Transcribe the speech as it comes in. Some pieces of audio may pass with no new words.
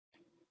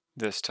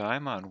This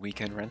time on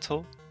Weekend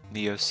Rental,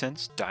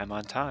 NeoSynth's Dime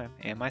on Time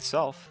and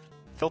myself,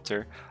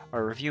 Filter,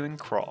 are reviewing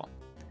Crawl.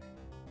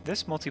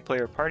 This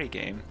multiplayer party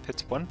game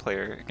pits one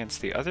player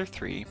against the other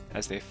three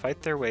as they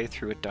fight their way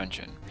through a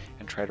dungeon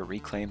and try to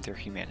reclaim their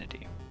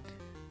humanity.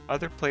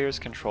 Other players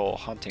control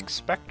haunting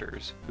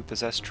specters who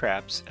possess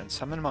traps and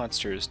summon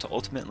monsters to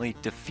ultimately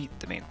defeat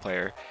the main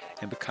player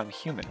and become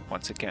human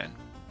once again.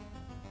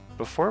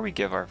 Before we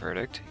give our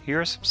verdict,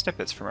 here are some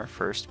snippets from our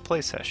first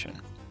play session.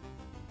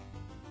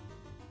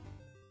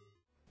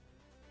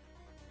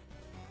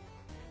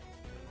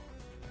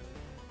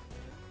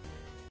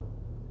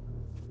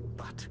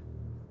 But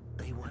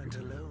they weren't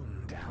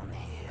alone down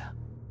here.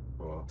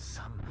 Cool.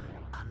 Some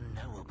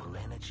unknowable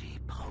energy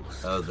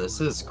pulsed. Oh, this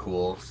through is the cool.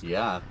 walls.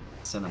 Yeah,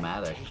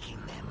 cinematic. Taking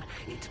them,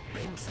 it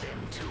bends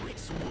them to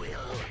its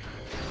will.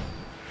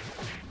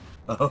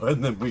 Oh,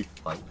 and then we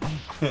fight.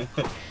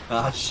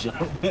 Ah, shit.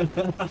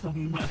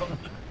 No.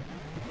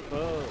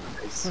 Oh,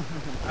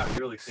 wow, you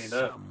really cleaned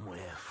up.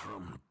 Somewhere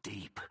from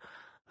deep,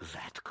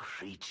 that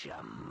creature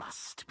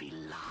must be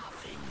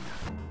laughing.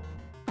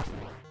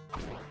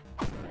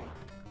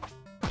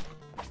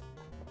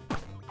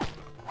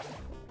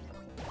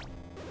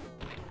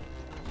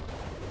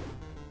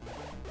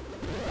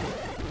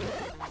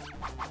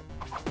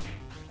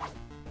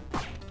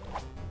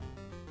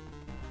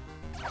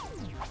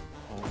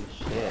 Holy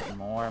shit,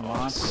 more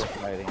monster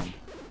fighting.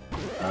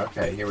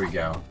 Okay, here we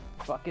go.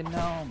 Fucking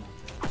gnome.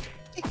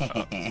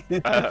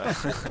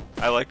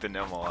 I like the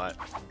gnome a lot.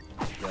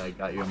 Yeah, I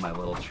got you in my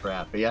little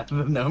trap. But yeah, the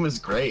gnome is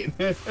great.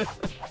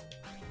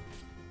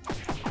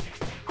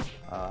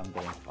 Oh, I'm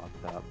getting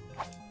fucked up.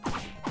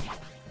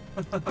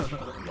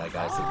 Yeah,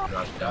 guys, it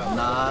crushed out.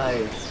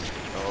 Nice.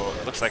 Oh,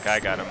 it looks like I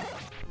got him.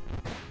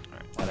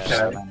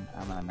 Whatever, Okay.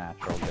 I'm a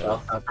natural Well,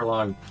 ghost. not for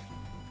long,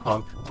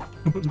 punk.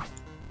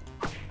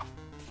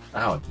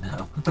 Ow,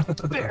 no.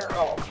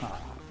 Barrel!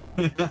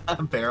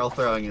 Barrel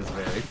throwing is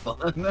very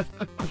fun.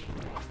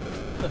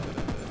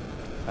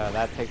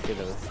 That takes you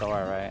to the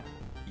store, right?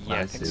 Yeah, I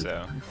Nice, think dude.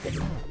 so.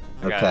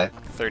 I Okay.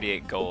 got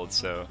 38 gold,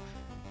 so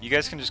you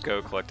guys can just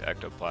go collect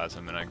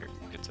ectoplasm and I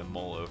get to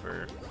mull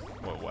over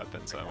what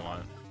weapons I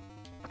want.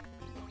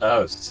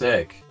 Oh,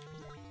 sick.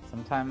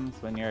 Sometimes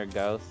when you're a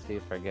ghost,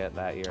 you forget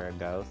that you're a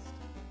ghost.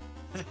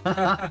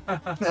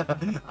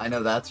 I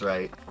know that's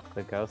right.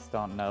 The ghosts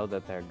don't know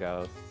that they're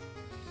ghosts.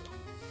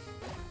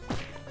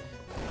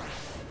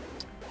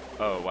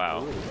 Oh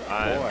wow, Ooh,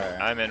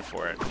 I'm in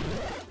for it.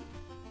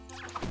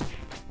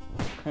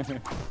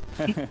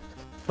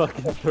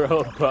 Fucking throw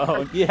a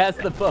bone. Yes,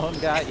 the bone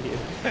got you.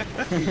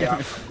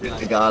 Yeah,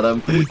 I got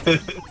him.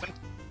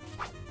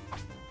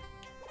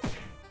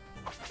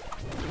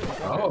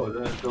 Oh,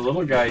 the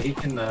little guy, he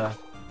can Oh,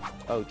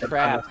 jump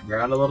trap. on the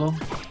ground a little.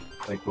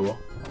 Like, cool.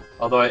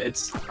 Although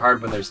it's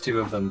hard when there's two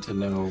of them to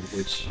know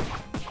which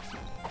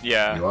you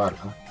Yeah, are,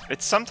 huh?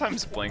 it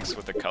sometimes blinks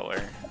with a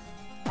color.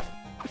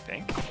 I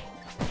think.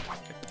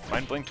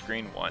 Mine blinked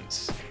green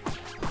once.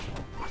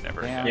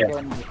 Never Damn, again.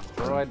 I'm getting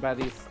destroyed by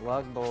these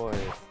slug boys.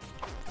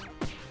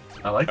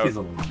 I like Oh. these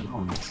little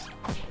gnomes.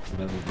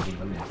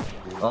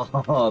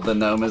 Oh, the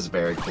gnome is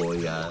very cool.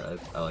 Yeah,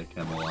 I like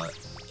him a lot.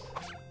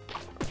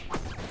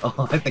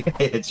 Oh, I think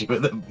I hit you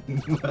with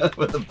a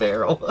with a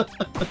barrel.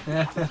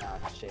 Ah,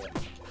 shit.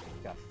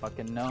 Got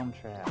fucking gnome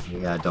trap.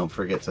 Yeah, don't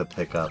forget to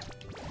pick up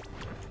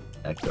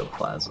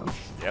ectoplasm.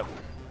 Yep.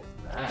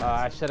 Oh,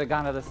 I should have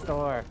gone to the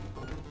store.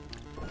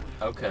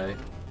 Okay.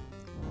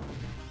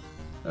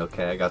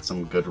 Okay, I got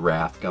some good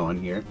wrath going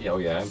here. Yeah, oh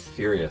yeah, I'm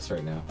furious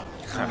right now.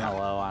 I'm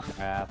low on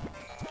wrath.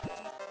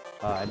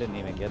 Oh, I didn't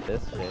even get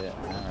this shit.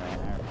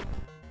 Alright.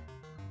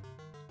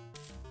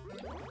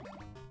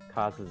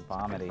 Causes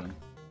vomiting.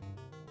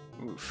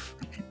 Oof.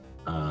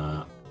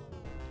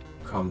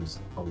 Comes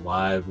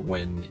alive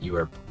when you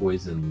are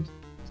poisoned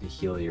to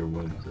heal your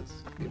wounds. This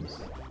seems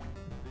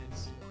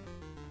nice.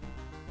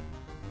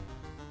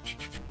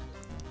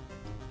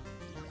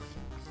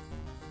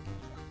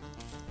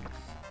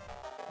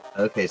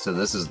 Okay, so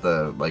this is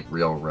the like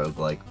real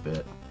roguelike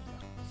bit.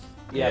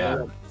 Yeah, Yeah.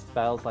 the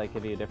spells like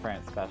give you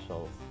different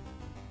specials.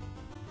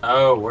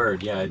 Oh,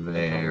 word, yeah. I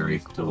Very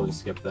totally cool.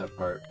 skipped that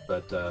part,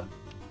 but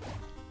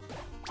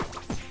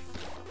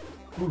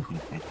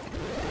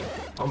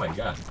oh my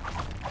god.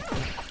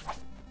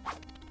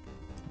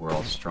 We're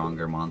all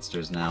stronger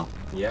monsters now.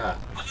 Yeah.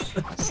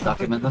 I stuck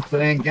him in the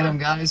thing. Get him,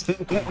 guys.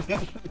 It's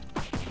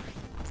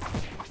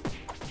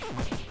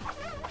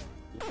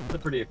a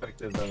pretty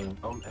effective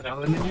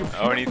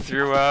Oh, and he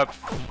threw up.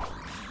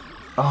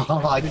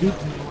 Oh, I keep.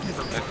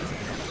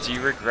 Do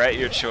you regret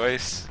your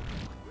choice?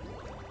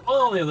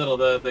 only a little.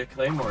 The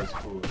claymore is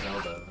cool as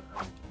hell though.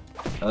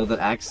 Oh, the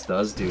axe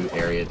does do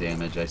area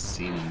damage. I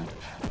seen him.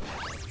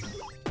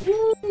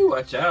 Woo,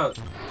 watch out.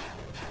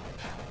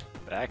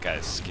 That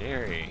guy's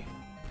scary.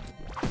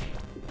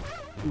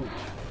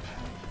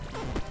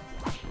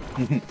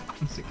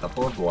 It's a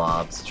couple of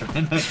blobs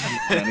trying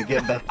to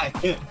get back.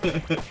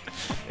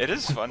 It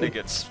is fun to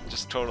get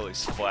just totally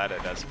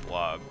splatted as a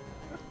blob.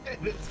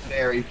 It's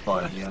very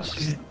fun, yeah.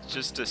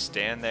 Just to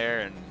stand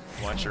there and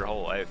watch your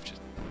whole life just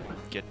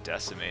get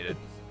decimated.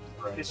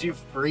 Because you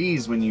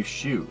freeze when you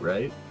shoot,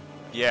 right?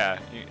 Yeah,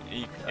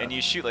 and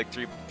you shoot like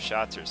 3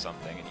 shots or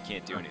something, and you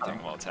can't do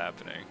anything while it's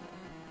happening.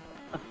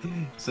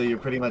 So you're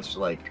pretty much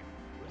like,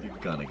 you're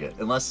gonna get,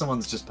 unless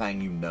someone's just paying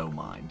you no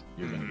mind,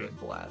 you're gonna get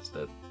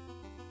blasted.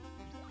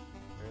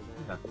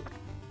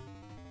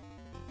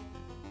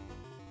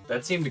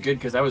 That seemed good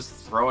because I was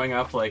throwing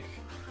up like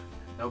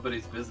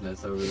nobody's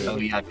business over there. Oh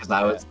yeah, because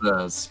I was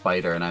the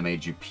spider and I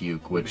made you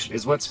puke, which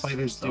is what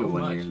spiders do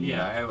when you're.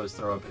 Yeah, I always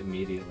throw up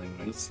immediately.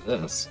 What's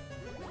this?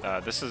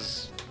 This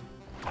is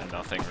a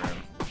nothing room.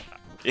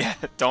 Yeah,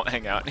 don't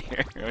hang out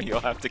here. You'll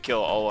have to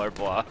kill all our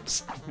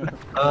blobs.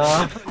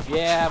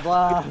 Yeah,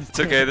 blobs. It's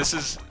okay. This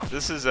is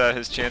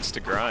his chance to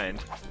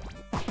grind.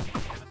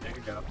 There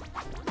you go.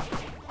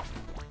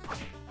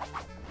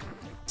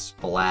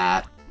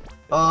 Splat.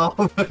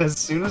 Oh, as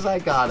soon as I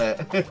got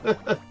it.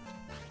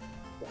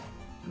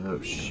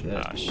 Oh shit.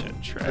 Ah shit,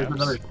 There's traps.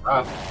 another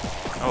drop.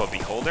 Oh, a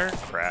beholder?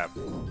 Crap.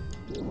 You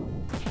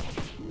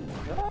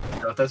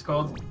know what that's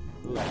called?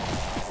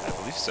 I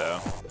believe so.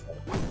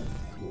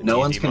 No D&D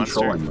one's monster.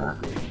 controlling that.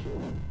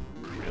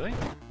 Really?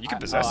 You can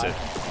possess it.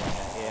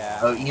 Yeah.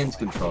 Oh, Ian's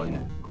controlling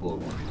it.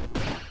 Cool.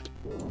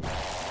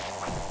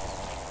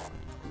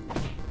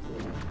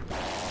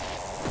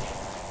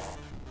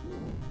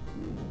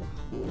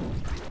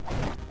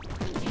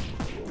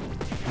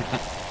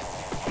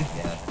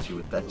 Yeah, hit you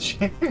with that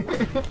chair.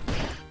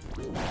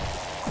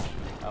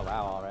 Oh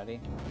wow, already?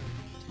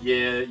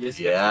 Yeah, yes,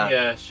 Yeah.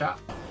 yeah. Shot.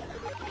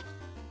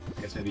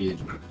 I guess maybe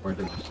more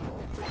than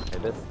Okay,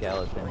 this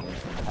skeleton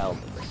needs some help.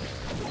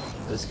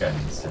 this guy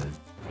needs to. There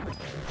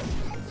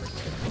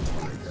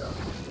we go.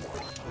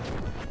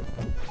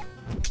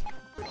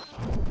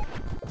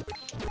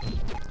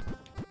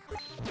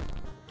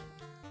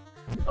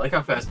 I like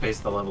how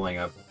fast-paced the leveling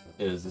up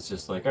is. It's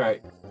just like, all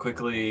right,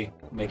 quickly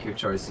make your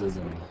choices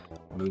and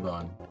move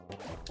on.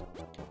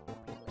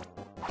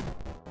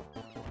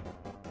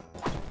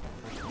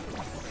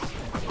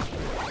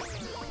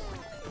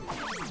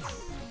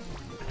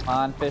 Come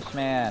on,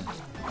 Fishman.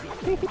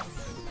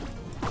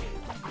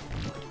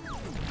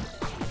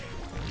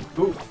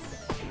 Ooh.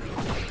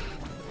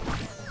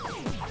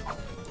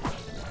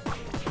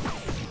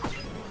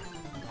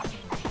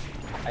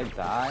 I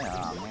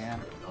die? Oh man.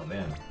 Oh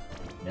man.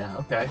 Yeah.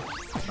 Okay.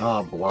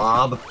 Oh,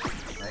 blob.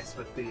 Nice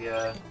with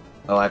the.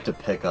 Oh, I have to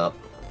pick up.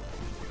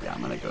 Yeah,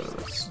 I'm gonna go to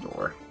the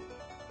store.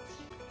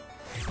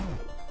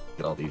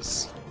 Get all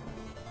these.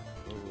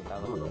 Ooh,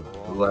 that looks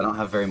cool. Ooh, I don't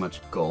have very much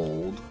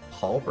gold.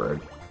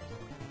 Halberd.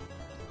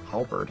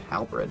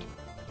 Halberd.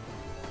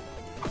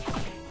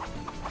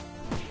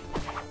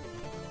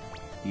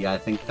 Yeah, I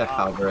think the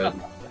halberd,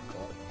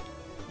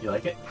 You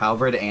like it?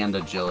 halberd and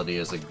agility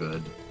is a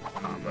good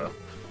combo.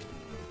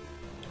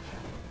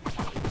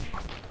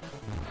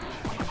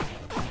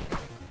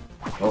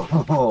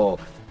 Oh,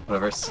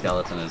 whatever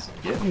skeleton is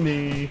getting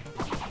me.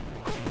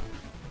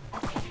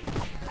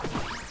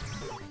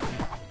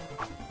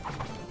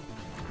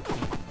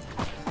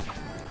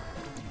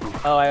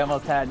 Oh, I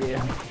almost had you.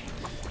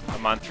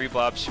 Come on, 3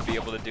 blobs should be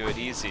able to do it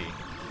easy.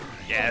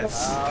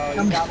 Yes!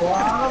 Oh, you got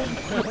blob.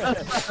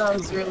 That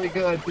was really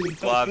good.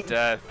 Blob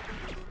death.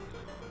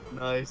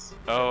 Nice.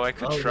 Oh, I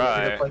could Oh, you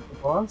try. gonna fight the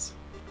boss?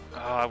 Oh,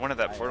 I wanted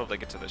that portal to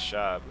get to the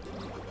shop.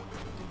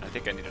 I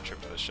think I need a trip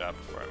to the shop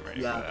before I'm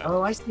ready for Yeah. that.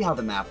 Oh, I see how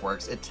the map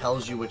works. It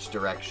tells you which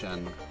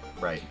direction.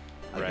 Right.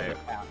 I get Right. it.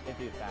 If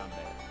you found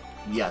it.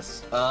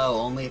 Yes. Oh,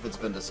 only if it's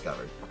been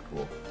discovered.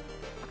 Cool.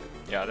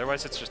 Yeah,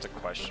 otherwise it's just a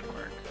question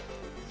mark.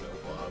 So,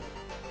 Bob.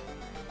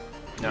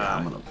 Nah. Yeah,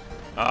 I'm gonna.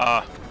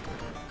 Ah,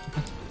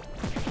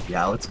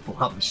 Yeah, let's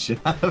blob the shit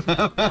out of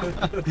him.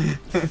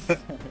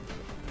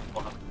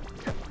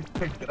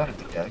 Good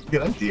idea.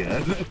 Good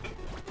idea.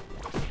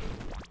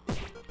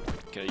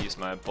 gotta use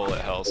my bullet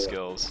hell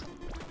skills.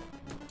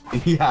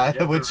 Yeah,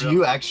 Yeah, which for real.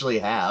 you actually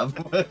have.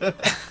 You're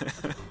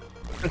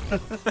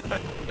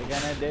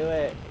gonna do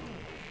it.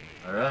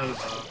 Alright.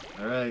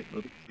 Alright,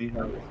 let's see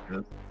how this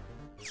goes.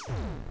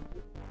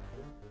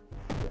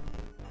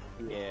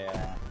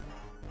 Yeah.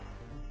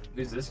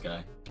 Who's this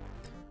guy?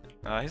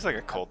 He's like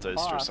a cultist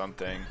or boss.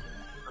 something.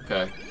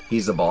 Okay. He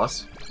the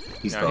boss?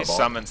 He's No, the he boss?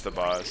 summons the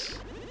boss.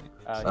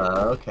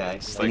 Okay.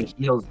 It's And like-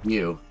 he heals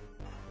you.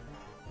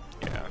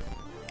 Yeah.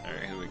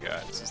 Alright, who we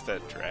got? Is this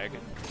that dragon?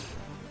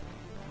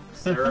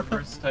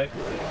 Cerberus type.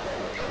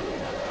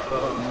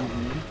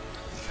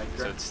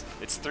 So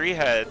it's 3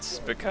 heads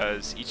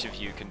because each of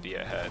you can be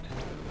a head.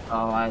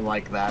 Oh, I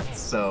like that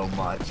so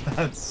much.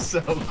 That's so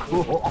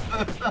cool.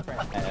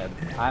 Head.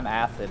 I'm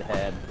acid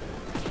head.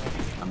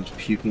 I'm just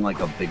puking like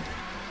a big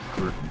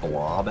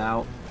blob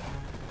out.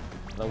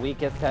 The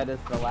weakest head is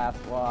the last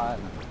one.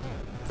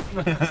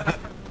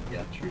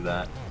 Yeah, true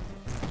that.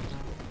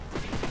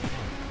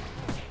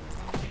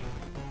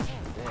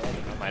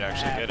 I might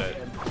actually hit it.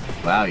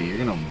 Wow, you're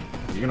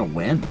gonna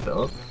win,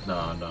 Philip.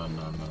 No.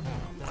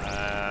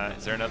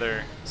 Is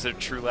there a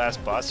true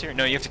last boss here?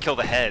 No, you have to kill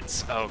the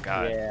heads. Oh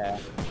god. Yeah.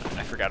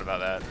 I forgot about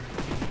that.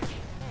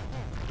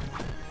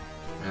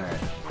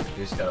 Alright.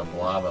 You just gotta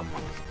blob them.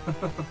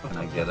 And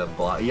I get a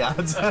blob. Yeah,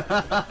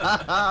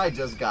 I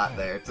just got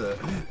there to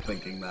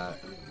thinking that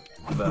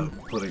about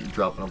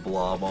dropping a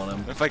blob on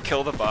him. If I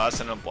kill the boss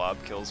and a blob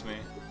kills me.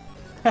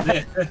 Love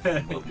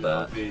That'll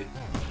that. be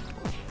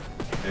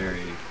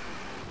very.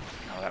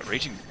 Oh,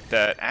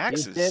 that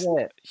axe You is did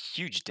it. a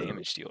huge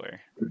damage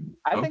dealer.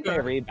 I think they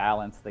Okay.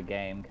 rebalanced the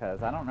game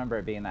because I don't remember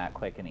it being that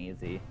quick and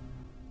easy.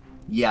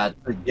 Yeah,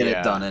 to get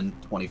Yeah. it done in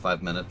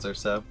 25 minutes or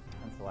so.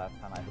 Since the last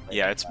time I played.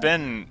 Yeah, it. it's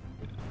been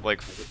like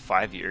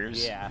 5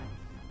 years. Yeah.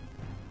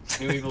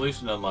 New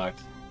evolution unlocked.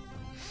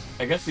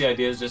 I guess the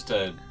idea is just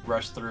to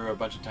rush through a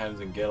bunch of times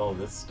and get all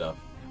this stuff.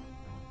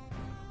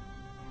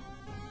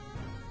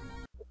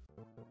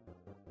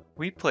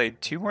 We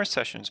played 2 more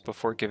sessions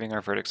before giving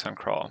our verdicts on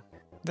Crawl.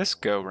 This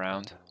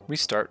go-round, we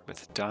start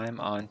with Dime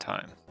on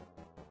Time.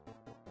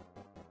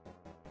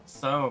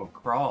 So,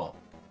 Crawl.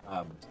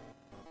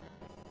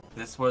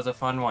 This was a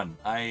fun one.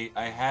 I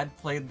had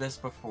played this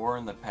before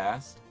in the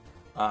past,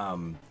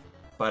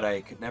 but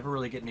I could never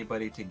really get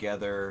anybody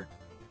together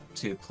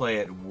to play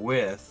it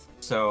with.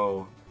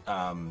 So,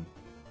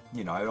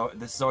 you know,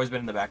 this has always been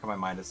in the back of my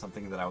mind as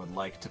something that I would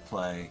like to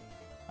play,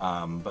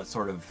 but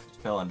sort of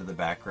fell into the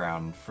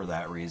background for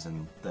that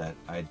reason, that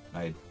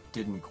I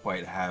didn't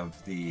quite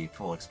have the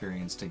full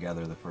experience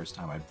together the first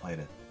time I'd played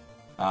it.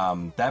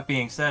 That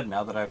being said,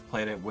 now that I've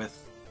played it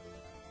with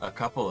a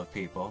couple of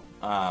people,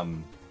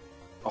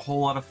 a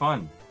whole lot of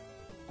fun.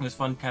 It was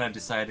fun kind of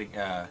deciding,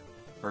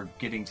 or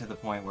getting to the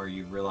point where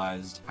you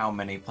realized how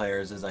many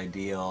players is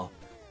ideal,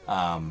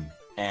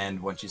 and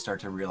once you start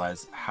to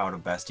realize how to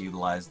best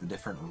utilize the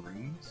different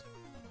rooms.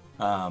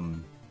 I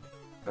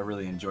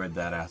really enjoyed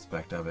that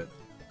aspect of it.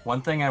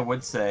 One thing I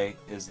would say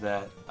is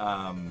that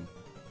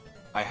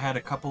I had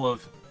a couple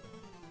of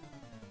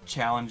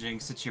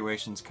challenging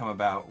situations come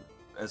about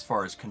as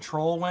far as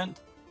control went.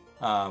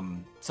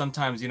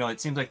 Sometimes, you know, it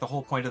seems like the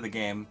whole point of the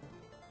game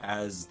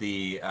as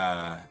the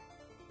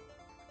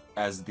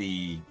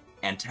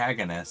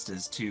antagonist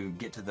is to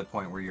get to the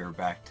point where you're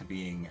back to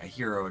being a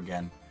hero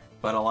again.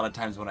 But a lot of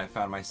times when I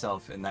found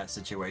myself in that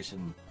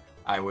situation,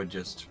 I would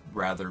just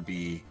rather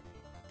be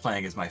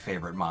playing as my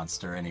favorite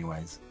monster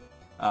anyways.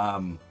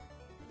 But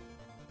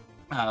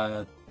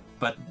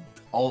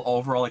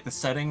overall, like, the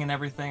setting and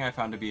everything I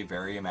found to be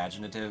very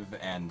imaginative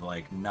and,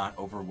 like, not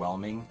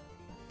overwhelming,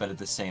 but at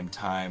the same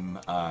time,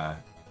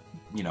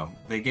 you know,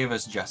 they gave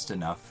us just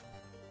enough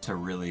to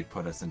really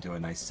put us into a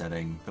nice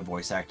setting. The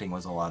voice acting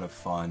was a lot of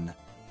fun.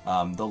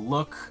 The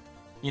look,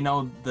 you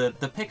know, the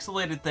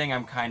pixelated thing,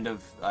 I'm kind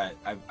of,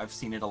 I've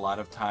seen it a lot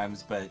of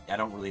times, but I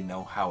don't really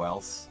know how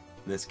else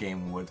this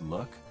game would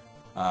look.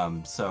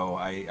 So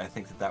I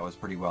think that was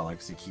pretty well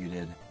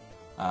executed.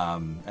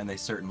 And they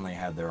certainly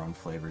had their own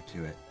flavor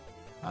to it.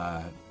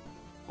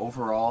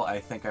 Overall, I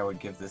think I would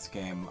give this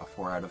game a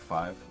 4 out of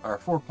 5, or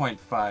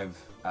 4.5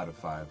 out of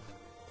 5.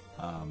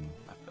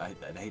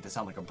 I'd hate to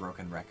sound like a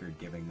broken record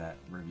giving that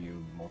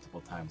review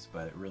multiple times,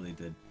 but it really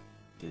did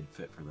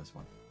fit for this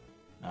one.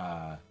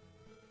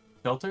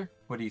 Filter,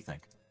 what do you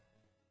think?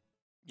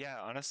 Yeah,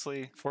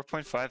 honestly,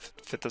 4.5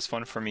 fit this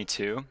one for me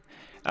too.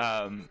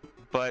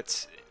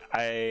 But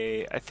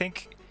I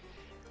think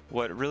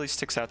what really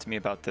sticks out to me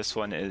about this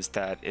one is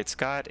that it's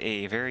got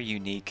a very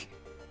unique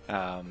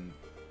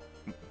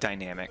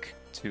dynamic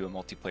to a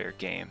multiplayer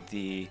game.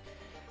 The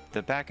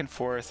back and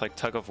forth, like,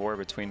 tug of war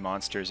between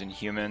monsters and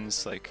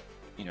humans, like,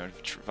 you know,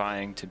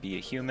 trying to be a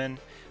human,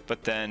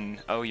 but then,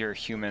 oh, you're a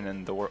human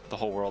and the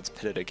whole world's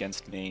pitted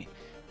against me,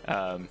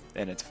 and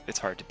it's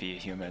hard to be a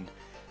human,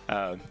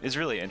 is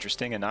really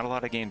interesting, and not a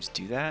lot of games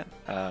do that.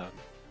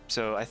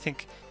 So I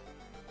think,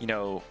 you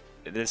know,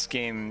 this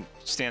game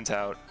stands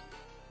out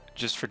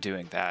just for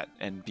doing that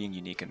and being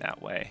unique in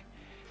that way.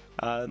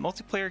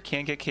 Multiplayer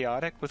can get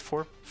chaotic with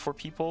four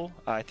people.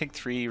 I think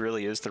 3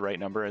 really is the right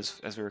number,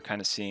 as we were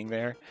kind of seeing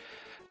there.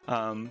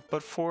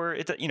 But 4,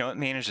 it, you know, it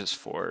manages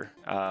 4,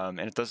 and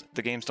it does.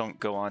 The games don't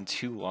go on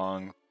too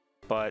long,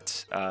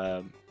 but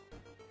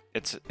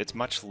it's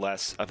much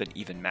less of an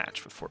even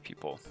match with 4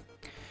 people.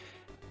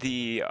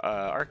 The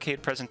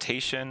arcade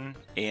presentation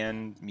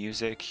and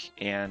music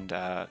and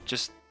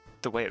just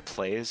the way it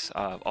plays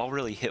all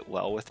really hit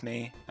well with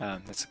me.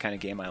 That's the kind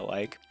of game I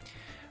like.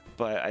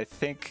 But I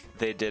think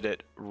they did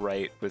it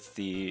right with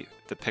the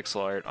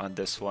pixel art on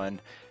this one.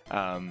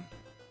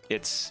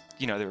 It's,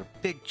 you know, they were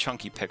big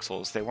chunky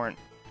pixels. They weren't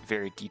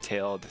very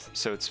detailed,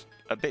 so it's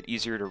a bit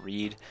easier to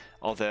read.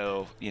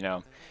 Although, you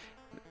know,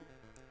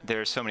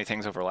 there's so many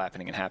things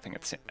overlapping and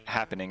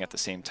happening at the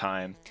same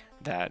time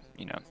that,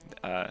 you know,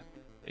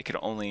 it could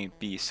only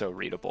be so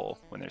readable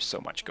when there's so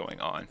much going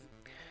on.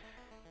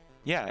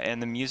 Yeah,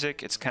 and the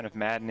music, it's kind of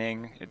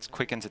maddening. It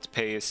quickens its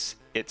pace.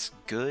 It's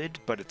good,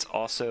 but it's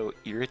also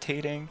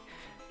irritating.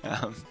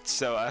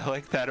 So I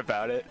like that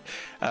about it.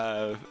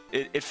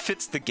 It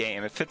fits the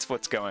game. It fits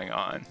what's going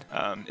on.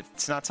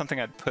 It's not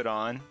something I'd put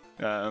on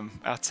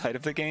outside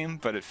of the game,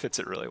 but it fits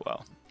it really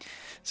well.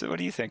 So what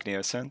do you think,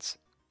 NeoSense?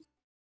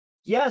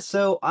 Yeah,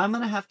 so I'm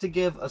gonna have to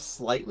give a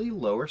slightly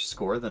lower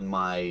score than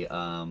my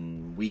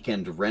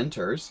weekend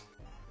renters.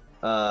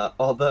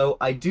 Although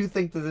I do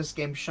think that this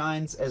game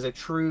shines as a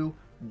true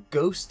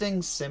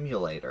ghosting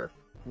simulator.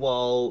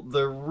 While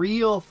the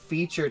real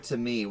feature to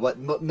me,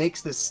 what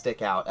makes this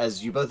stick out,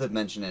 as you both have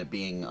mentioned it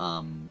being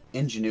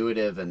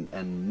ingenuitive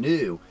and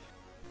new,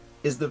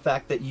 is the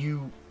fact that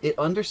it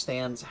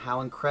understands how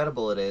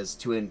incredible it is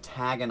to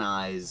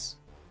antagonize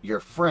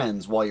your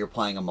friends while you're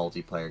playing a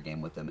multiplayer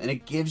game with them. And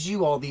it gives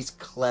you all these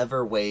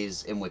clever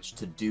ways in which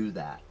to do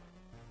that.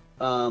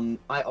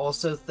 I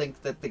also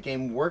think that the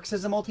game works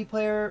as a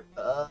multiplayer,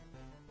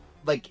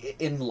 like,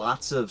 in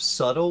lots of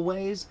subtle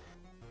ways,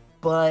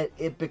 but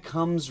it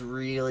becomes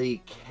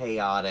really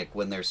chaotic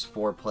when there's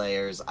 4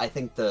 players. I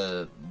think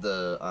the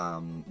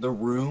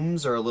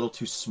rooms are a little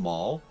too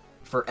small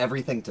for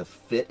everything to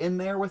fit in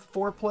there with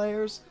 4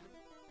 players.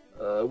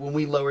 When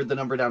we lowered the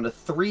number down to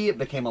 3, it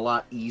became a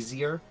lot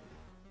easier.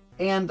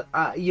 And,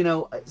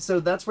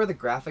 so that's where the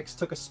graphics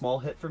took a small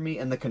hit for me,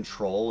 and the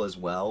control as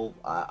well.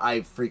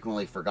 I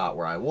frequently forgot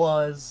where I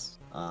was,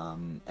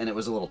 and it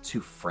was a little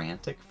too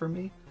frantic for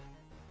me.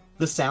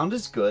 The sound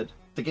is good,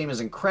 the game is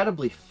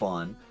incredibly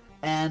fun,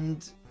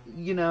 and,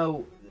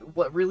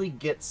 what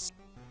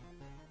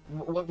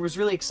was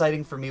really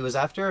exciting for me was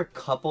after a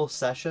couple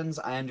sessions,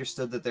 I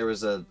understood that there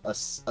was a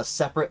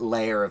separate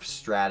layer of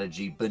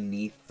strategy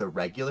beneath the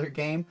regular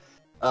game,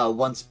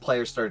 once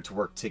players started to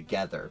work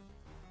together.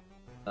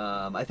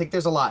 I think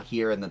there's a lot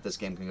here and that this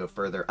game can go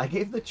further. I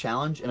gave the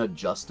challenge an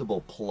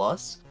adjustable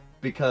plus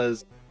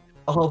because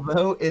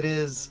although it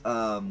is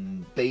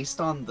based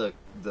on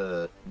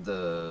the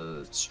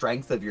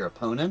strength of your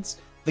opponents,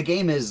 the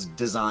game is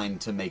designed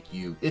to make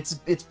you it's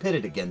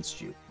pitted against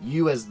you.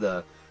 You as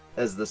the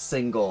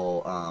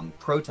single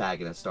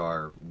protagonist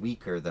are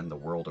weaker than the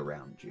world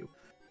around you.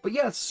 But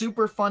yeah, it's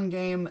super fun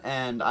game,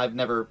 and I've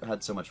never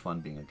had so much fun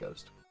being a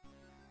ghost.